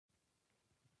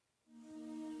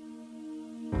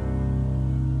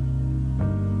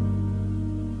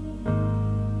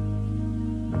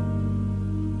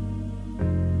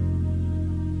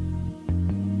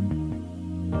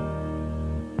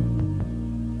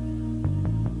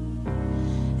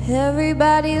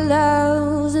Everybody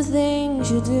loves the things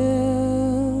you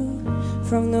do,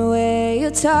 from the way you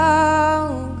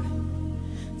talk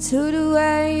to the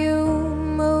way you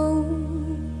move.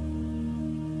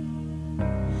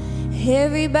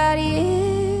 Everybody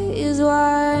is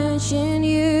watching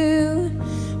you,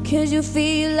 'cause you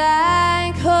feel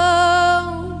like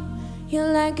home.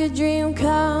 You're like a dream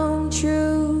come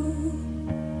true.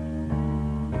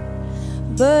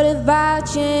 But if by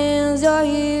chance you're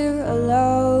here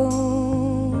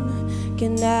alone,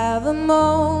 can I have a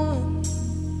moment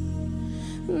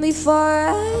before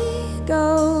I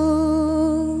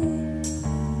go?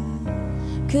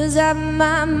 'Cause I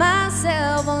remind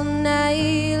myself all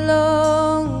night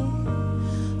long,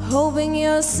 hoping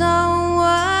you're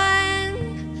someone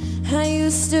I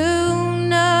used to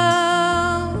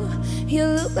know. You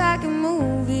look like a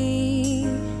movie,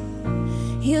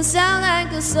 you sound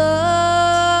like a song.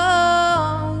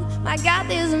 My God,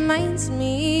 this reminds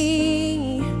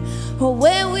me of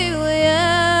when we were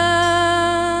young.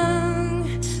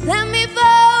 Let me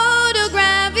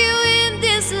photograph you in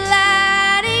this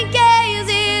light, in case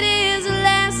it is the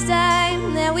last time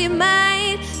that we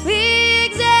might be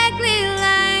exactly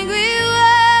like we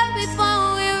were before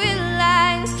we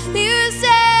realized we were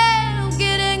sad of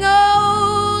getting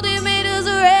old. It made us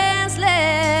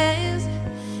restless.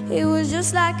 It was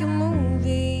just like a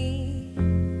movie,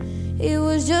 it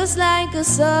was just like a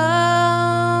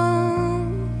song.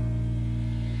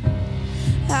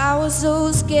 I was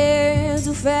so scared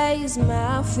to face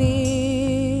my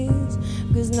fears,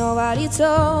 'cause nobody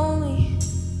told me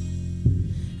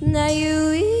that you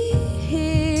were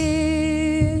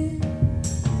here.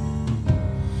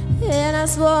 And I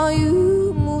swore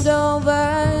you moved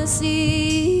overseas,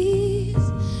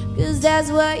 'cause that's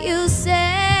what you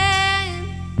said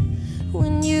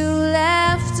when you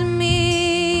left me.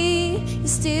 You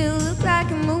still look like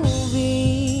a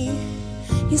movie,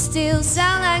 you still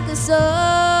sound like a song.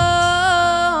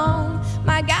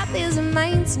 My God, this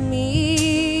reminds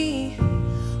me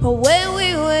of when we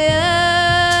were young.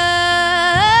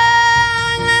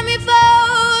 Let me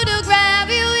photograph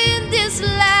you in this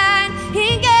light,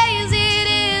 in case it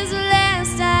is the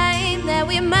last time that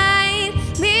we might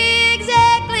be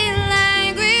exactly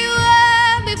like we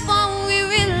were before we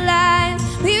realized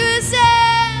we were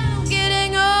sad of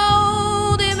getting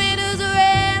old. It made us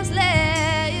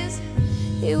restless.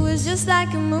 It was just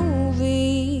like a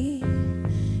movie,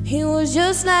 it was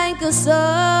just like a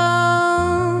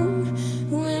song.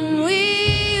 When we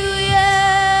were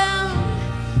young,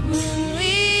 when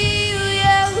we were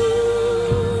young,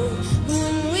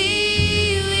 when we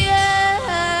were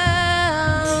young,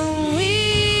 we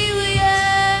were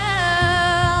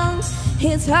young.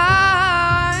 It's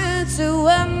hard to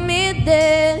admit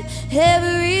that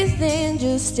everything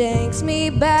just takes me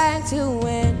back to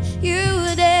when you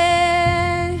were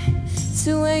there,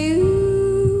 to when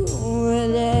you were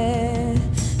there.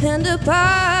 And a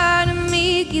part of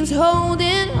me keeps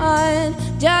holding on,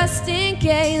 just in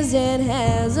case it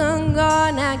hasn't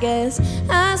gone. I guess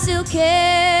I still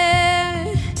care.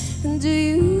 And do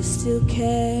you still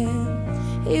care?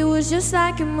 It was just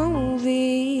like a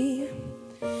movie,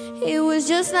 it was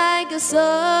just like a song.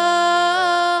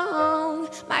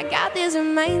 My God, this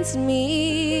reminds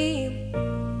me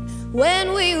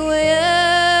when we were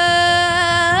young.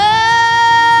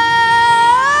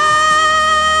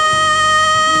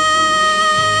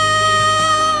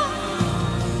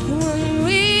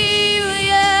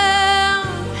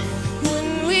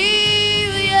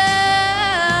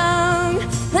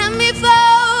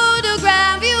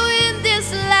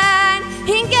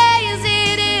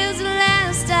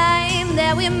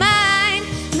 We might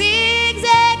be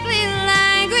exactly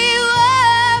like we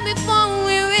were before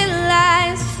we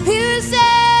realized we were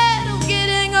sad of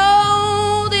getting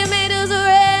old. It made us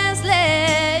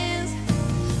restless.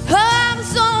 Oh, I'm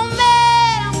so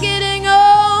mad I'm getting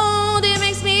old. It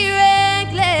makes me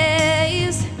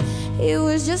reckless. It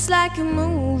was just like a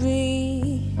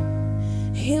movie,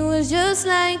 it was just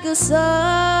like a song.